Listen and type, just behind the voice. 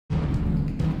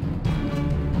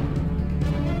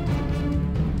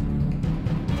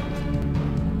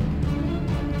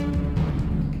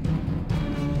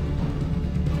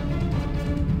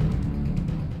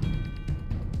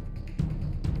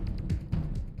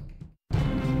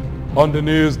On the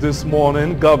news this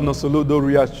morning, Governor Soludo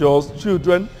reassures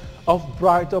children of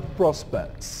brighter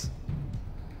prospects.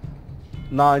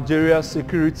 Nigeria's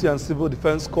Security and Civil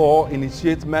Defense Corps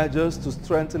initiate measures to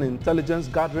strengthen intelligence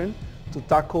gathering to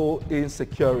tackle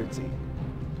insecurity.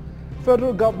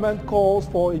 Federal government calls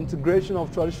for integration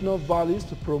of traditional values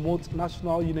to promote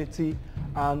national unity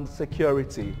and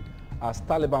security as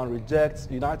Taliban rejects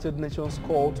United Nations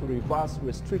call to reverse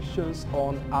restrictions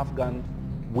on Afghan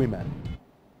women.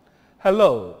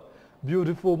 Hello,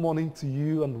 beautiful morning to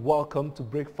you and welcome to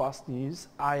Breakfast News.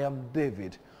 I am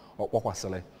David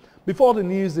Okwakwasele. Before the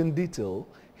news in detail,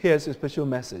 here's a special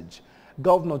message.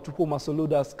 Governor Chukwuma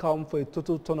Soludo has come for a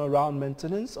total turnaround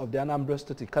maintenance of the Anambra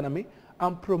State economy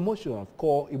and promotion of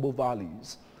core Igbo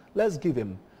values. Let's give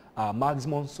him our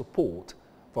maximum support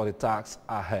for the task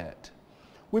ahead.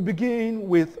 We begin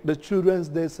with the Children's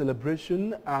Day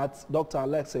celebration at Dr.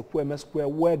 Alex Ekwueme Square,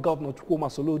 where Governor Chukwuma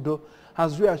Soludo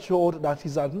has reassured that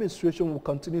his administration will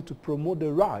continue to promote the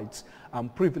rights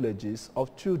and privileges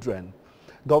of children.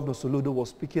 Governor Soludo was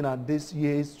speaking at this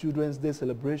year's Children's Day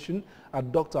celebration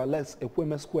at Dr. Alex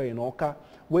Ekwueme Square in Awka,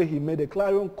 where he made a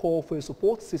clarion call for a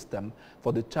support system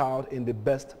for the child in the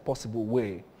best possible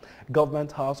way.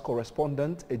 Government House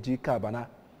correspondent Ejika Abana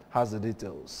has the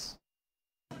details.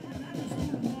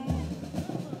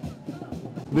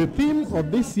 The theme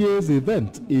of this year's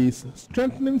event is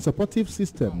Strengthening Supportive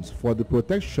Systems for the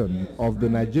Protection of the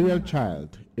Nigerian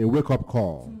Child, a wake-up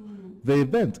call. The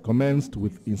event commenced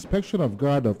with inspection of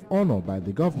guard of honor by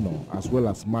the governor as well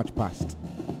as march past.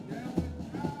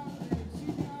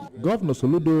 Governor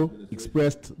Soludo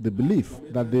expressed the belief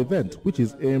that the event, which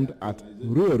is aimed at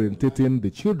reorientating the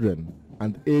children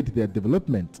and aid their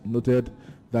development, noted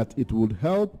that it would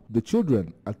help the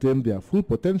children attain their full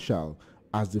potential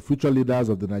as the future leaders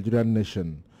of the Nigerian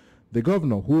nation. The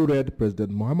governor, who read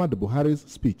President Muhammadu Buhari's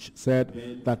speech,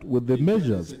 said that with the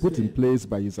measures put in place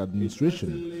by his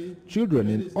administration, children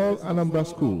in all Anambra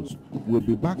schools will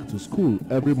be back to school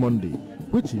every Monday,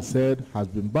 which he said has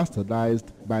been bastardized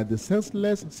by the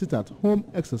senseless sit-at-home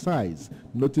exercise,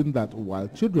 noting that while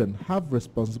children have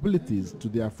responsibilities to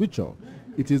their future,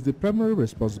 it is the primary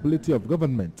responsibility of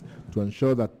government to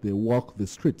ensure that they walk the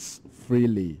streets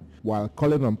freely, while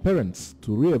calling on parents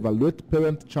to re-evaluate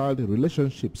parent-child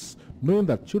relationships, knowing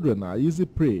that children are easy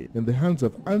prey in the hands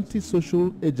of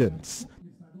anti-social agents.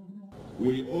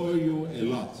 We owe you a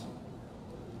lot.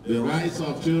 The rights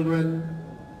of children,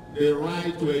 the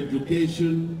right to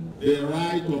education, the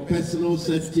right to personal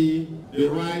safety, the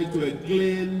right to a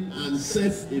clean and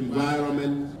safe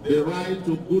environment, the right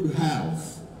to good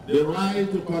health, the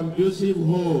right to conducive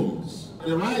homes.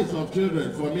 The rights of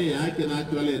children, for me, I can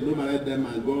actually enumerate them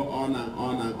and go on and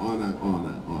on and on and on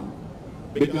and on.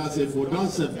 Because if we don't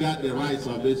safeguard the rights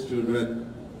of these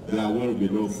children, there will be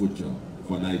no future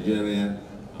for Nigeria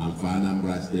and for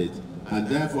Anambra State. And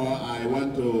therefore, I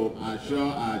want to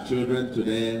assure our children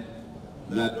today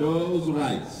that those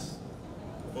rights,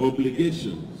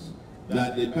 obligations,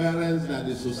 that the parents, that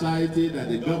the society, that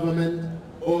the government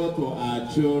owe to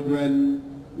our children,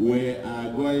 we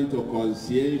are going to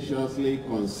conscientiously,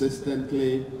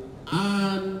 consistently,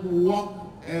 and work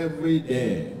every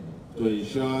day to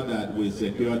ensure that we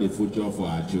secure the future for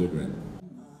our children.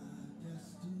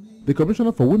 The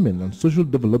Commissioner for Women and Social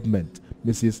Development,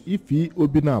 Mrs. Ifi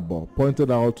Obinabo,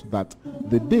 pointed out that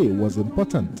the day was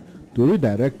important to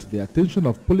redirect the attention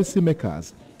of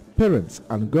policymakers, parents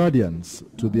and guardians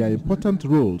to their important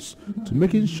roles to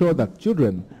making sure that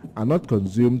children are not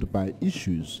consumed by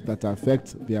issues that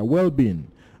affect their well-being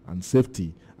and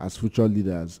safety as future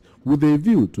leaders, with a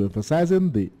view to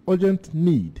emphasizing the urgent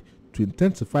need to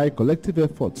intensify collective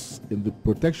efforts in the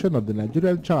protection of the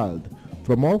Nigerian child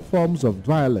from all forms of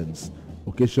violence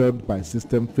occasioned by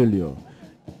system failure.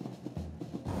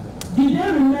 The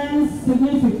day remains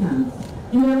significant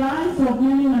in the lives of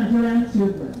many Nigerian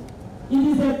children. It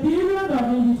is a period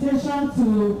of invitation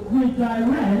to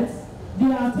redirect the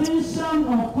attention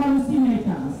of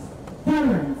policymakers,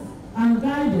 parents, and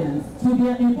guardians to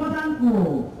their important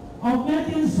role of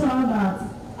making sure that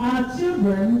our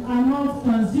children are not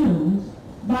consumed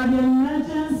by the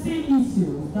emergency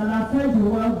issues that affect the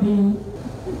well-being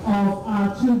of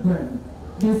our children,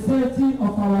 the safety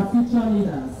of our future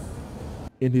leaders.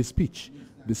 In his speech,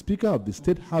 the Speaker of the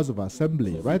State House of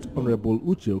Assembly, Right Honorable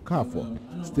Uche Okafor,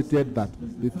 stated that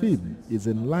the theme is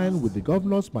in line with the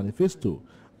Governor's manifesto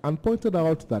and pointed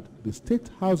out that the State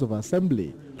House of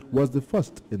Assembly was the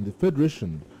first in the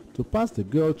Federation to pass the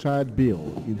Girl Child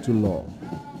Bill into law.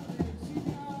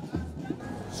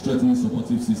 Strengthening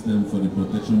supportive system for the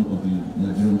protection of the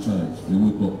Nigerian child, a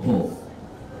wake-up call.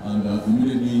 And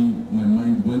immediately my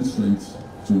mind went straight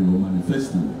to to your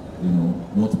manifesto,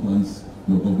 what plans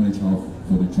your government have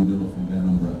for the children of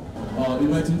Anambra. It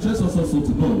might interest us also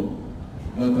to know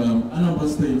that Anambra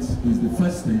State is the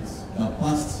first state that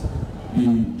passed the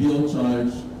Girl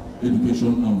Child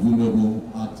Education and Vulnerable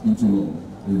Act into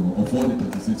law, of all the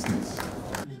 36 states.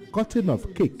 Cutting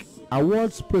of cake,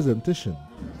 awards presentation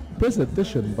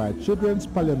by Children's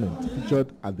Parliament featured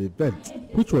at the event,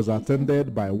 which was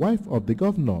attended by wife of the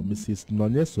governor, Mrs.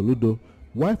 Nonye Soludo,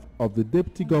 wife of the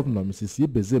deputy governor, Mrs.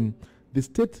 Ibezim, the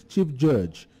state chief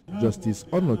judge, Justice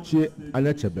Onochie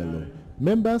Anyachebelo,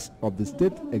 members of the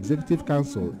state executive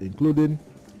council, including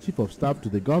chief of staff to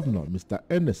the governor, Mr.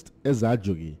 Ernest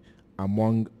Ezajogi,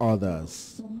 among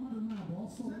others.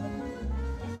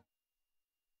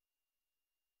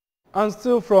 And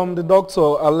still from the Dr.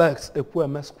 Alex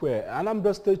Ekwueme Square,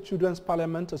 Anambra State Children's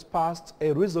Parliament has passed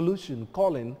a resolution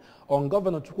calling on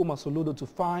Governor Chukwuma Soludo to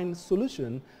find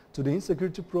solution to the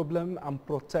insecurity problem and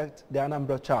protect the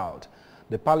Anambra child.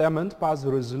 The Parliament passed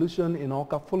the resolution in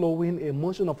Awka following a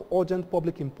motion of urgent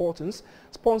public importance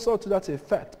sponsored to that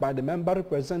effect by the member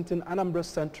representing Anambra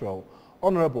Central,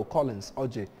 Honorable Collins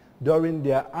Oje, during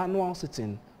their annual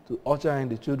sitting to usher in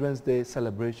the Children's Day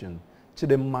celebration.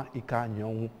 Chidemma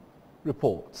Ikanyong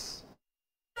reports.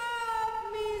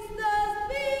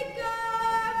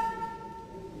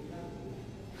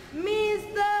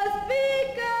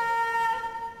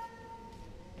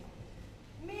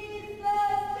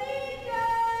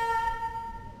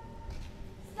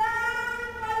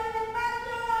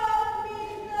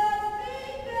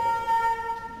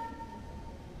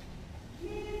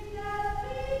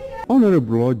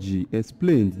 Honorable Oji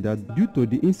explained that due to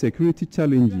the insecurity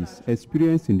challenges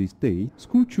experienced in the state,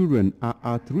 school children are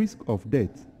at risk of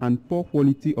death and poor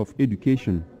quality of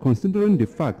education. Considering the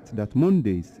fact that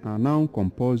Mondays are now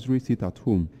compulsory sit at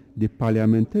home, the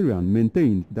parliamentarian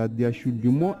maintained that there should be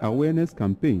more awareness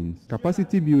campaigns,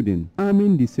 capacity building,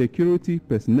 arming the security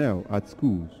personnel at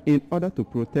schools in order to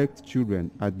protect children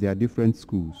at their different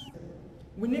schools.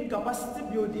 We need capacity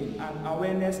building and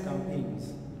awareness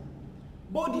campaigns.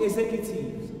 Both the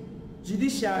executive,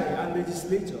 judiciary, and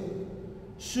legislature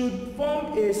should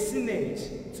form a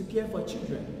synod to care for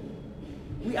children.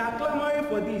 We are clamoring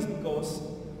for this because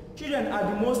children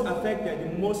are the most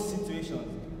affected in most situations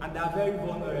and are very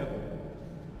vulnerable.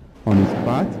 On his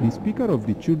part, the Speaker of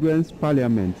the Children's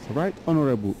Parliament, Right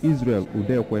Honorable Israel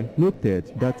Udekwe,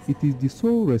 noted that it is the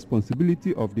sole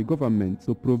responsibility of the government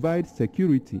to provide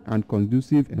security and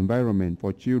conducive environment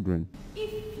for children.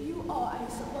 If you are in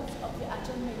support of the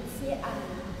adjournment, say aye.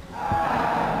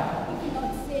 If you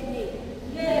not, say nay.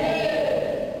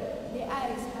 Nay. The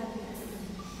ayes have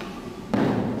it.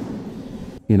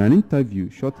 In an interview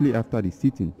shortly after the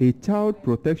sitting, a child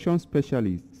protection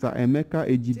specialist, Sir Emeka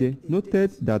Ejide,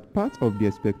 noted that part of the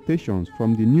expectations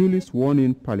from the newly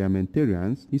sworn-in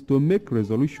parliamentarians is to make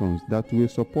resolutions that will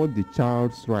support the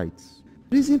child's rights.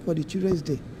 The reason for the Children's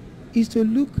Day is to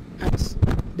look at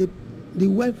the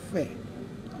welfare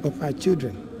of our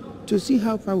children, to see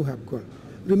how far we have gone.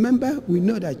 Remember, we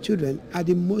know that children are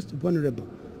the most vulnerable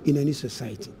in any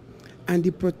society, and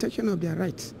the protection of their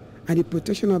rights and the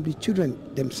protection of the children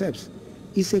themselves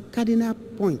is a cardinal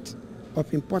point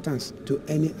of importance to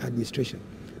any administration.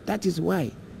 That is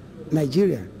why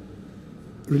Nigeria,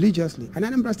 religiously, and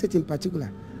Anambra State in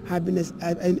particular, have been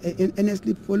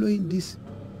earnestly following this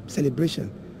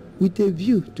celebration with a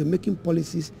view to making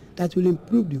policies that will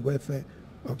improve the welfare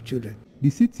of children. The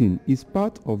sitting is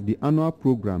part of the annual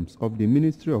programs of the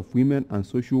Ministry of Women and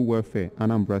Social Welfare,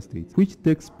 Anambra State, which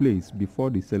takes place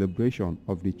before the celebration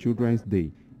of the Children's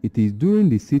Day. It is during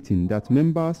the sitting that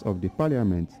members of the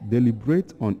parliament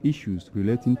deliberate on issues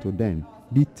relating to them.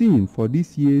 The theme for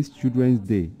this year's Children's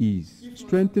Day is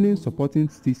strengthening supporting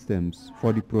systems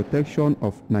for the protection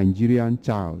of Nigerian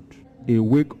child, a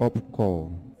wake-up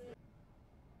call.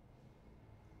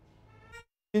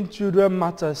 In children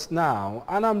matters now,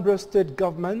 Anambra State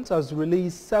government has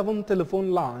released 7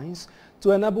 telephone lines to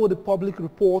enable the public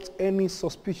report any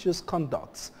suspicious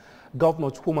conduct. Governor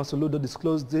Chukwuma Soludo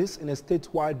disclosed this in a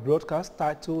statewide broadcast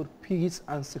titled Peace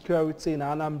and Security in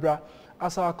Anambra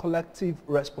as Our Collective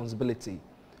Responsibility.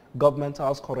 Government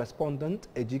House correspondent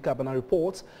Eji Kabana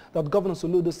reports that Governor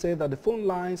Soludo said that the phone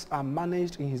lines are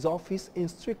managed in his office in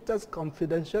strictest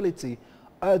confidentiality,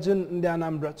 urging the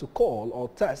Anambra to call or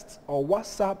text or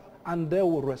WhatsApp and they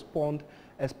will respond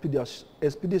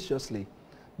expeditiously.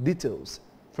 Details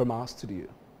from our studio.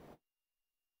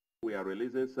 We are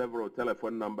releasing several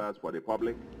telephone numbers for the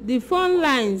public. The phone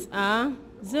lines are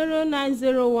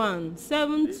 0901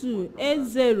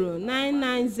 7280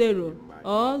 990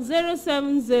 or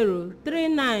 070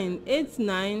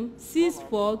 3989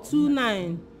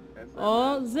 6429.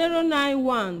 or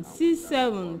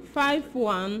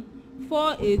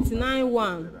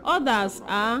 09167514891. Others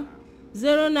are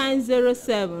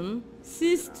 0907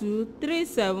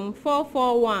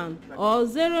 62374441 or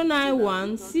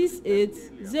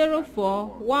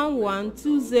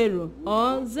 09168041120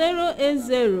 or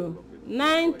 080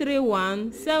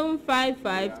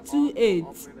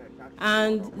 931-75528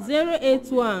 and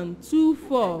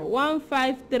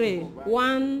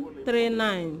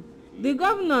 081-24-153-139. The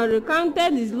governor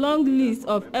recounted his long list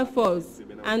of efforts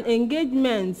and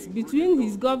engagements between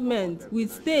his government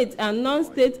with state and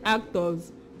non-state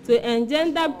actors to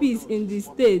engender peace in the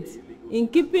state, in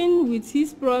keeping with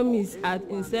his promise at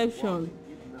inception.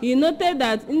 He noted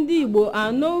that Ndi Igbo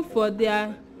are known for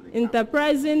their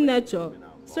enterprising nature,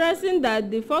 stressing that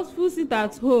the forceful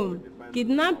sit-at-home,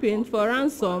 kidnapping for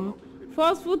ransom,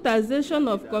 forceful taxation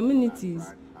of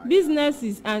communities,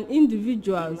 businesses and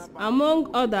individuals,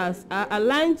 among others, are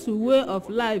aligned to way of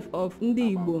life of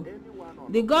Ndi Igbo.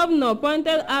 The governor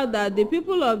pointed out that the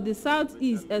people of the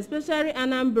southeast, especially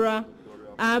Anambra,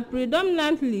 are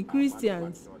predominantly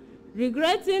Christians,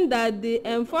 regretting that the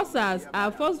enforcers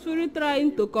are forcefully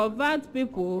trying to convert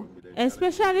people,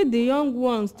 especially the young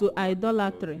ones, to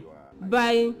idolatry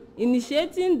by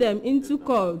initiating them into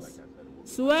cults,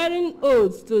 swearing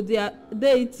oaths to their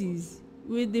deities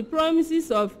with the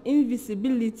promises of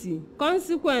invisibility,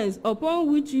 consequence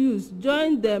upon which youths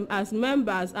join them as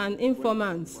members and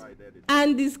informants,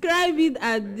 and describe it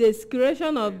as the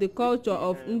desecration of the culture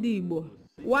of Ndi Igbo.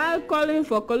 While calling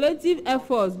for collective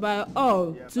efforts by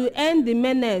all to end the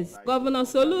menace, Governor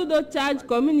Soludo charged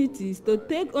communities to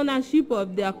take ownership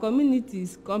of their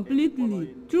communities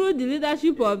completely through the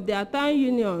leadership of their town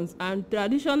unions and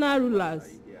traditional rulers,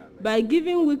 by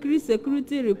giving weekly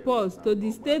security reports to the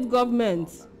state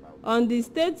governments on the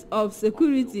state of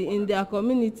security in their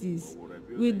communities,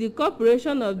 with the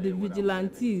cooperation of the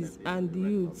vigilantes and the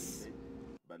youths.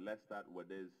 But let's start with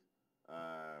this,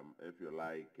 if you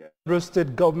like. The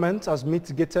state government has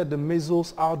mitigated the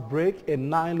measles outbreak in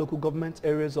 9 local government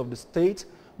areas of the state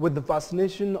with the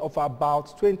vaccination of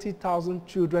about 20,000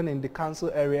 children in the council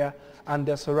area and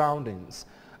their surroundings.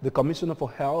 The Commissioner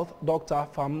for Health, Dr.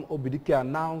 Fam Obidike,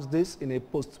 announced this in a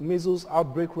post-measles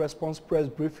outbreak response press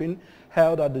briefing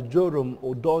held at the Jorum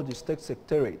Odoji State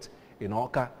Secretariat in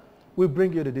Oka. We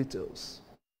bring you the details.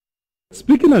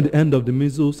 Speaking at the end of the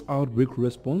measles outbreak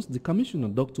response, the Commissioner,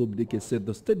 Dr. Obidike, said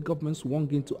the state government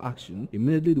swung into action.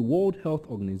 Immediately, the World Health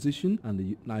Organization and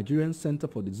the Nigerian Center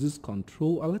for Disease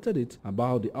Control alerted it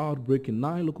about the outbreak in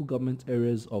 9 local government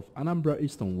areas of Anambra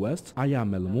East and West,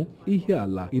 Ayamelmo,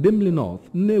 Ihiala, Idemili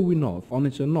North, Nnewi North,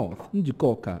 Onitsha North,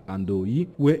 Njikoka, and Oyi,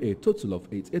 where a total of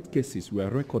 88 cases were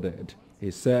recorded. He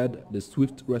said the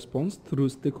swift response through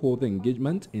stakeholder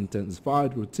engagement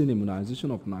intensified routine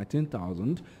immunization of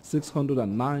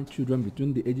 19,609 children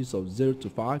between the ages of 0 to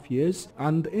 5 years,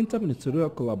 and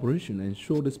interministerial collaboration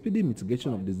ensured the speedy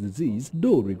mitigation of the disease,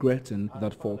 though regretting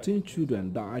that 14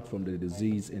 children died from the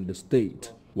disease in the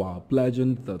state, while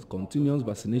pledging that continuous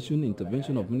vaccination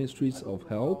intervention of Ministries of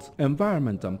Health,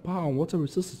 Environment and Power and Water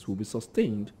Resources will be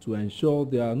sustained to ensure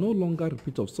there are no longer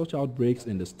repeat of such outbreaks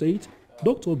in the state.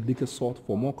 Dr. Obidike sought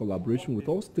for more collaboration with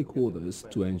all stakeholders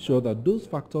to ensure that those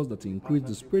factors that increase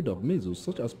the spread of measles,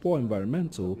 such as poor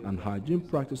environmental and hygiene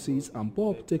practices and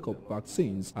poor uptake of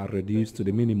vaccines, are reduced to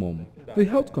the minimum. The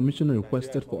Health Commissioner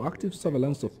requested for active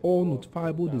surveillance of all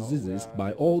notifiable diseases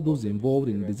by all those involved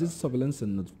in disease surveillance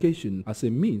and notification as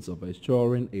a means of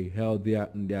ensuring a healthier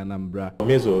Anambra.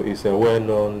 Measles is a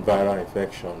well-known viral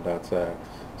infection that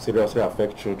seriously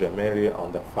affects children, mainly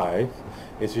under 5.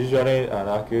 It's usually an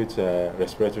acute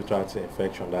respiratory tract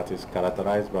infection that is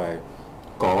characterized by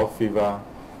cough, fever,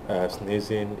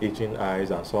 sneezing, itching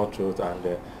eyes and sore throat,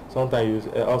 and sometimes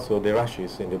also the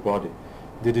rashes in the body.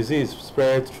 The disease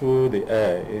spread through the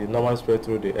air. It normally spread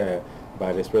through the air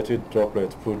by respiratory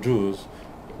droplets produced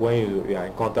when you are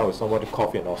in contact with somebody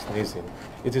coughing or sneezing.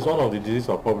 It is one of the diseases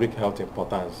of public health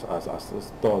importance as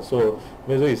thought. So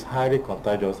measles is highly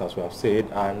contagious, as we have said,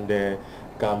 and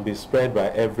can be spread by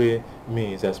every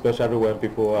means, especially when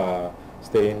people are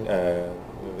staying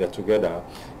together.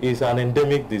 It's an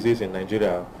endemic disease in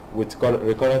Nigeria, with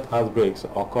recurrent outbreaks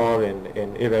occur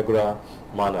in irregular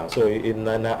manner. So in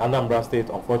Anambra State,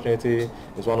 unfortunately,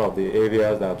 is one of the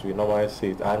areas that we normally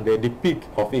see it. And the peak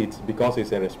of it, because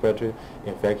it's a respiratory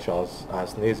infections and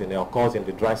sneezing, it occurs in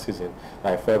the dry season,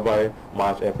 like February,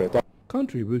 March, April.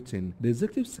 Contributing, the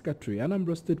Executive Secretary,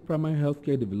 Anambra State Primary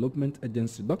Healthcare Development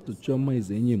Agency, Dr. Choma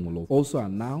Izenyemolo, also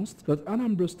announced that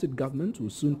Anambra State government will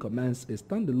soon commence a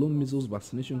standalone measles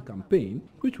vaccination campaign,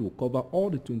 which will cover all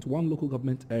the 21 local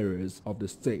government areas of the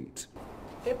state.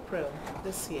 April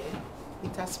this year,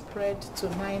 it has spread to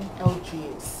 9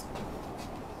 LGAs.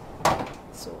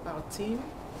 So our team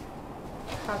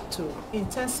had to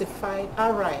intensify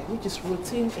RI, which is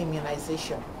routine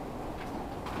immunization.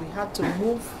 We had to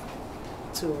move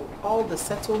to all the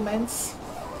settlements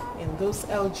in those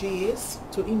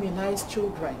LGAs to immunize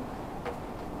children.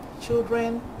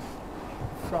 Children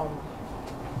from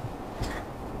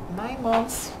 9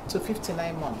 months to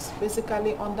 59 months,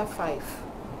 basically under 5.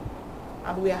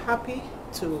 And we are happy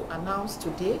to announce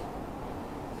today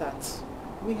that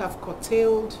we have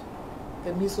curtailed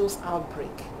the measles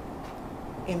outbreak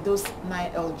in those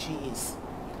 9 LGAs.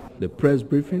 The press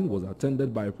briefing was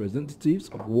attended by representatives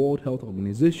of World Health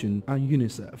Organization and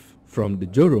UNICEF. From the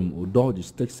Jerome Odoji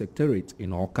State Secretariat in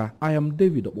Awka, I am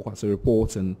David Okwasi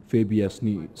reporting for ABS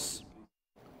News.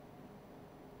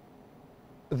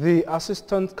 The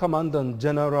Assistant Commandant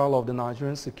General of the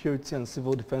Nigerian Security and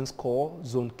Civil Defense Corps,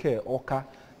 Zone K, Awka,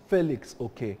 Felix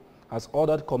Oke, has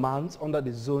ordered commands under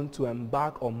the zone to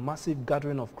embark on massive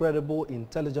gathering of credible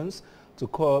intelligence to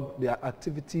curb the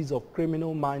activities of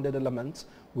criminal-minded elements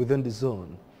within the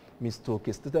zone. Mr.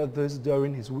 Oke stated this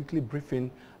during his weekly briefing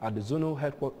at the Zonal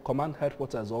Command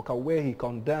Headquarters, Awka, where he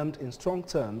condemned in strong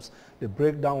terms the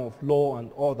breakdown of law and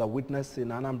order witnessed in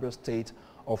Anambra State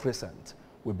of recent.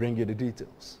 We bring you the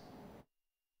details.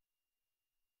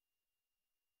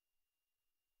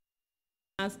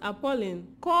 As appalling,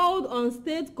 called on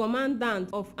state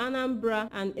commandants of Anambra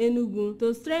and Enugu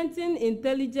to strengthen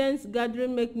intelligence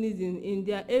gathering mechanisms in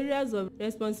their areas of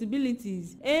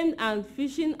responsibilities aimed at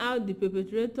fishing out the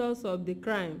perpetrators of the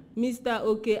crime. Mr.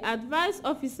 Oke advised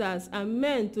officers and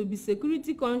men to be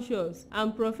security conscious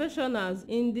and professionals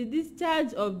in the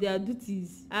discharge of their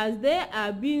duties as they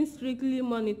are being strictly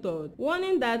monitored,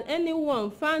 warning that anyone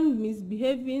found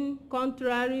misbehaving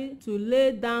contrary to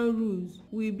laid down rules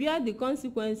will bear the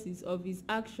consequences of his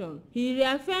action. He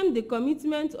reaffirmed the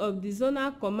commitment of the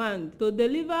zonal command to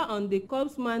deliver on the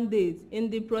Corps' mandate in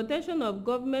the protection of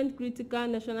government critical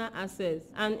national assets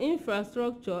and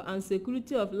infrastructure and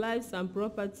security of lives and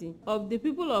property of the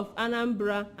people of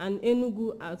Anambra and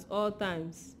Enugu at all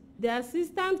times. The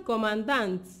assistant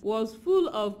commandant was full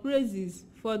of praises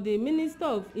for the Minister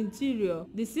of Interior,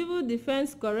 the Civil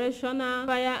Defense Correctional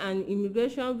Fire and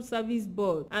Immigration Service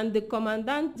Board, and the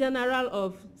Commandant General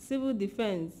of Civil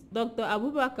Defense, Dr.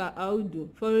 Abubakar Audu,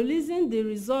 for releasing the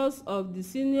results of the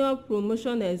senior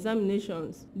promotion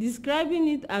examinations, describing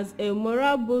it as a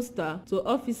moral booster to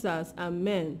officers and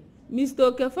men. Mr.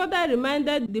 Oke further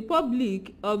reminded the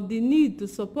public of the need to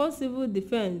support civil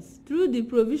defense through the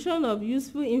provision of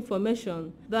useful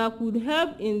information that could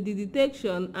help in the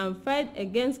detection and fight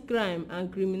against crime and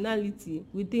criminality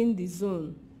within the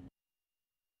zone.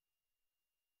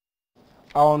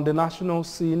 On the national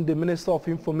scene, the Minister of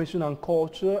Information and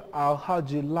Culture,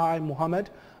 Alhaji Lai Mohammed,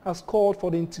 has called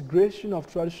for the integration of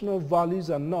traditional values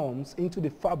and norms into the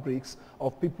fabrics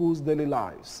of people's daily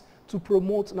lives to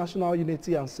promote national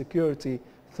unity and security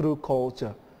through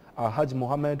culture. Alhaji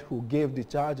Mohammed, who gave the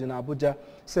charge in Abuja,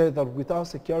 said that without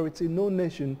security, no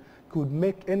nation could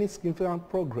make any significant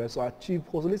progress or achieve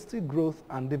holistic growth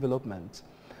and development.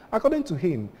 According to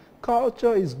him,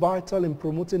 culture is vital in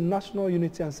promoting national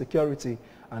unity and security,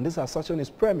 and this assertion is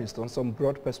premised on some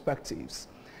broad perspectives.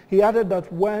 He added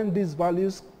that when these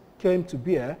values came to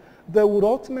bear, they would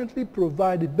ultimately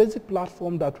provide a basic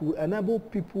platform that will enable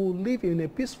people live in a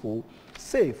peaceful,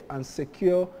 safe,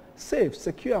 secure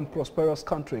and prosperous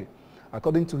country.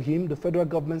 According to him, the federal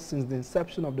government since the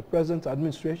inception of the present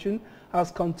administration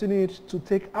has continued to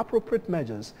take appropriate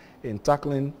measures in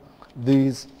tackling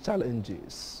these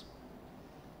challenges.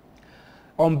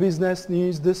 On business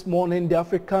news this morning, the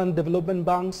African Development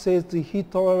Bank says the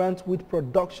heat-tolerant wheat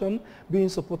production being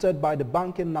supported by the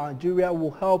bank in Nigeria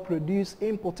will help reduce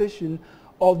importation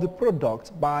of the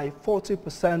product by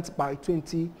 40% by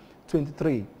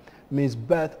 2023. Ms.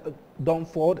 Beth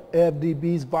Dunford,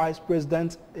 AFDB's Vice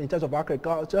President in charge of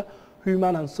Agriculture,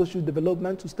 Human and Social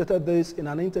Development, who stated this in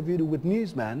an interview with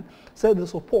Newsman, said the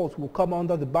support will come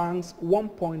under the bank's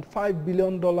 $1.5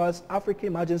 billion Africa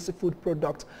Emergency Food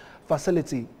Product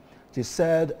Facility. She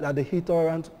said that the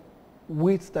heat-tolerant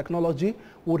wheat technology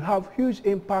would have huge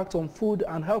impact on food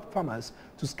and help farmers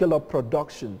to scale up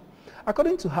production.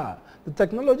 According to her, the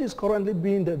technology is currently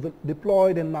being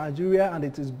deployed in Nigeria and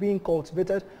it is being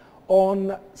cultivated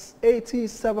on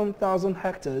 87,000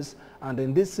 hectares, and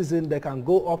in this season they can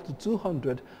go up to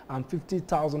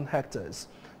 250,000 hectares.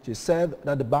 She said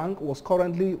that the bank was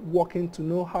currently working to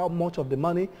know how much of the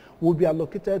money would be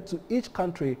allocated to each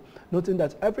country, noting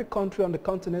that every country on the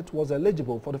continent was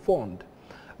eligible for the fund.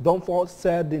 Dunford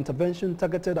said the intervention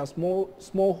targeted at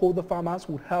smallholder farmers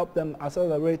would help them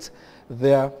accelerate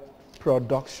their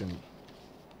production.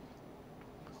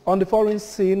 On the foreign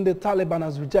scene, the Taliban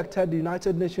has rejected the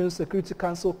United Nations Security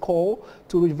Council call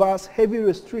to reverse heavy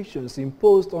restrictions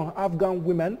imposed on Afghan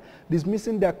women,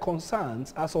 dismissing their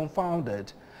concerns as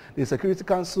unfounded. The Security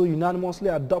Council unanimously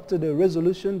adopted a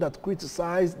resolution that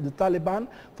criticized the Taliban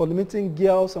for limiting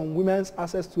girls' and women's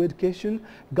access to education,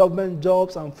 government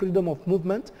jobs and freedom of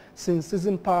movement since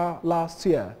seizing power last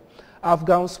year.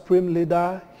 Afghan Supreme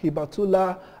Leader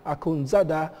Hibatullah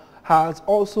Akhundzada has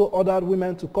also ordered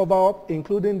women to cover up,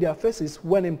 including their faces,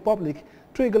 when in public,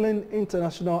 triggering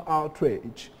international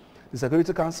outrage. The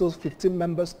Security Council's 15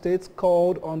 member states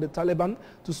called on the Taliban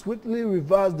to swiftly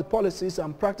reverse the policies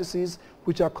and practices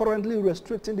which are currently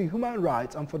restricting the human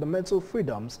rights and fundamental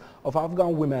freedoms of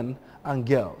Afghan women and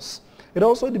girls. It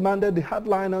also demanded the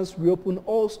hardliners reopen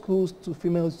all schools to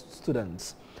female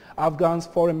students. Afghan's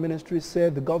foreign ministry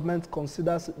said the government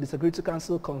considers the Security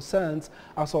Council concerns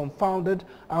as unfounded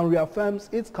and reaffirms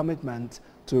its commitment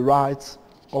to rights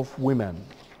of women.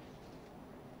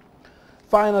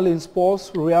 Finally, in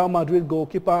sports, Real Madrid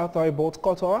goalkeeper Thibaut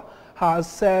Courtois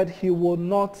has said he will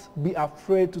not be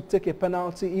afraid to take a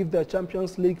penalty if the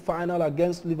Champions League final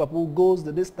against Liverpool goes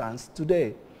the distance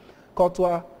today.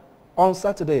 On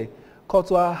Saturday,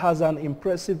 Courtois has an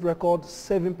impressive record,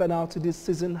 7 penalties this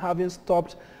season, having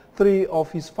stopped 3 of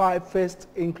his 5 faced,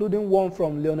 including one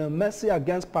from Lionel Messi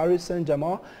against Paris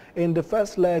Saint-Germain in the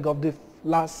first leg of the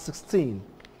last 16.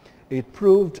 It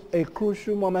proved a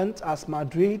crucial moment as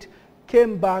Madrid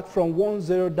came back from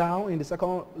 1-0 down in the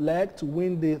second leg to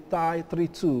win the tie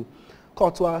 3-2.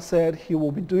 Courtois said he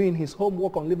will be doing his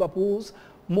homework on Liverpool's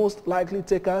most likely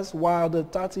takers, while the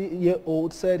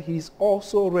 30-year-old said he's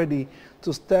also ready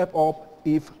to step up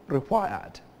if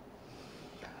required.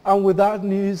 And with that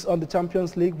news on the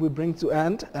Champions League, we bring to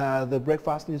end the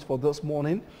breakfast news for this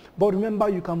morning. But remember,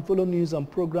 you can follow news and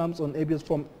programs on ABS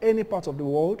from any part of the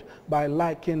world by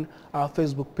liking our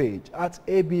Facebook page at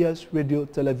ABS Radio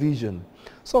Television.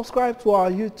 Subscribe to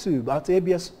our YouTube at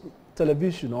ABS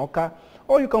Television, or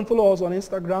you can follow us on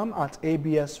Instagram at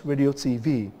ABS Radio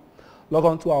TV. Log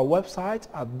on to our website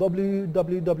at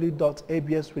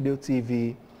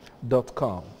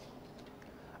www.absradiotv.com.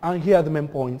 And here are the main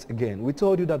points again. We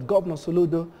told you that Governor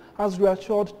Soludo has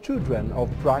reassured children of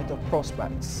brighter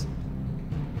prospects.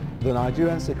 The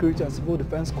Nigerian Security and Civil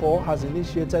Defense Corps has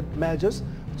initiated measures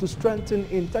to strengthen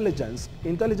intelligence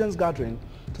gathering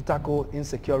to tackle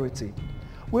insecurity.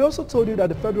 We also told you that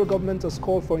the federal government has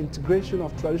called for integration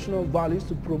of traditional values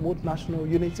to promote national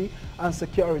unity and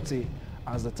security,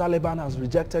 as the Taliban has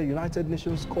rejected United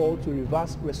Nations call to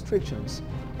reverse restrictions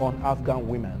on Afghan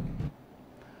women.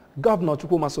 Governor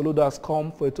Chukwuma Soludo has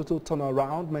come for a total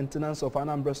turnaround, maintenance of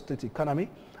Anambra State economy,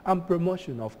 and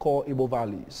promotion of core Igbo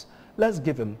values. Let's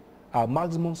give him our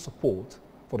maximum support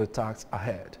for the task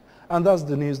ahead. And that's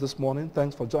the news this morning.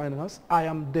 Thanks for joining us. I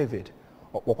am David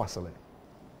Okwasale.